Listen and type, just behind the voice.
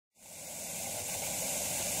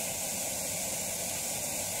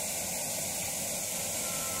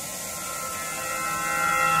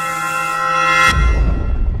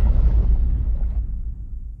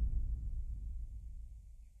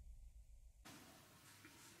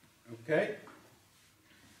Okay,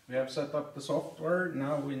 we have set up the software.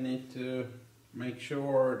 Now we need to make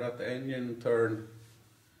sure that the engine turns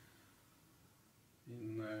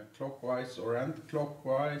in clockwise or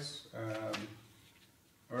anti-clockwise.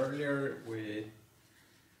 Earlier we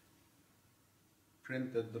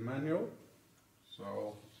printed the manual,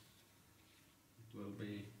 so it will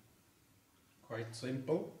be quite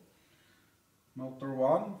simple. Motor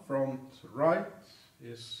 1 front right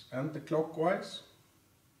is anti-clockwise.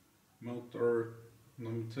 Motor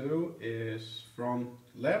number 2 is front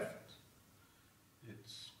left,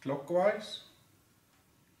 it's clockwise.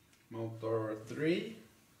 Motor 3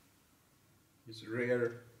 is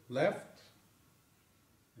rear left,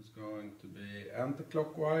 it's going to be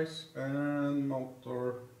anti-clockwise, and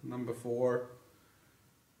motor number 4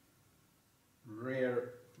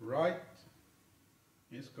 rear right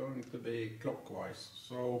is going to be clockwise.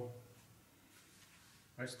 So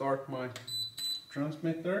I start my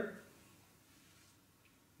transmitter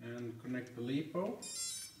and connect the LiPo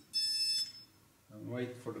and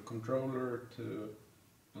wait for the controller to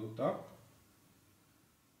boot up,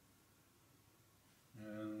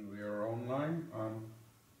 and we are online. I'm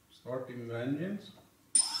starting the engines.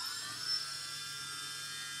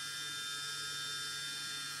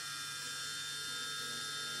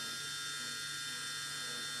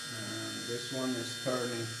 And this one is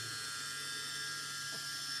turning.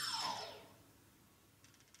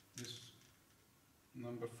 This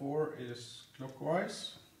number 4 is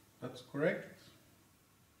clockwise, that's correct.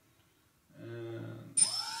 And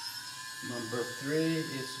number 3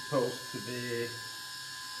 is supposed to be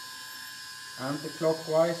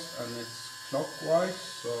anti-clockwise, and it's clockwise.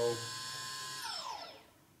 So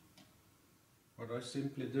what I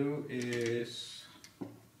simply do is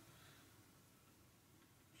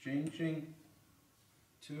changing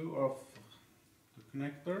 2 of the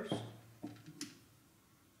connectors,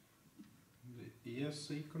 the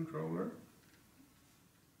ESC controller,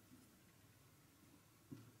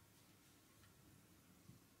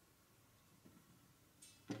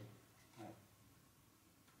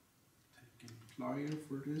 taking a plier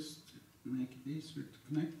for this to make it easier to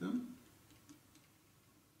connect them.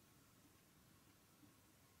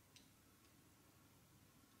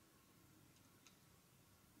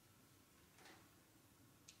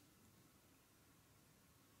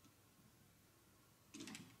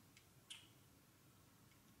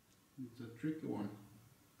 It's a tricky one.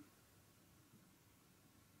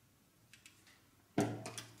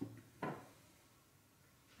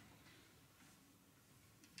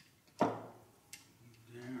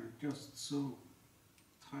 They're just so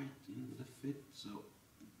tight in the fit, so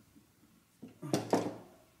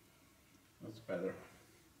that's better.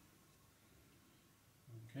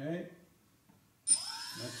 Okay,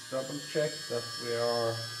 let's double check that we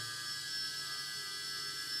are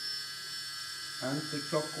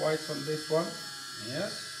anti-clockwise on this one.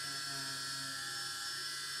 Yes.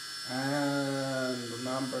 And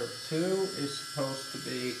number 2 is supposed to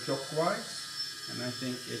be clockwise, and I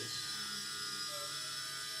think it's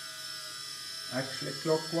actually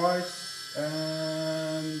clockwise,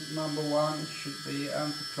 and number 1 should be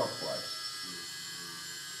anti-clockwise.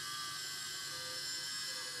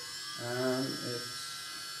 And it's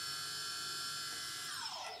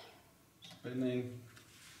spinning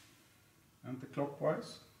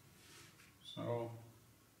anti-clockwise, so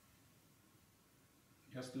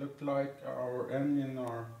just look like our engine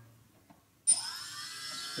are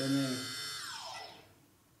spinning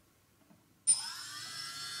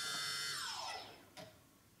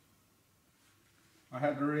I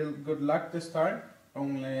had real good luck this time.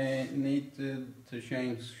 Only needed to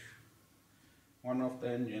change one of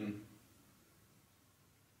the engine,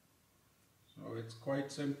 so it's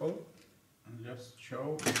quite simple. I'll just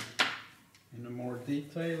show in a more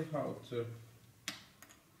detail how to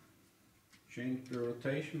change the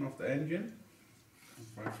rotation of the engine.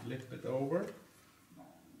 If I flip it over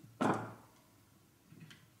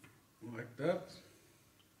like that,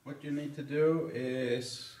 what you need to do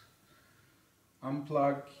is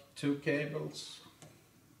unplug 2 cables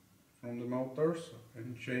from the motors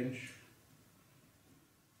and change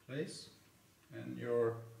place, and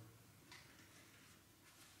you're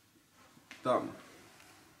done.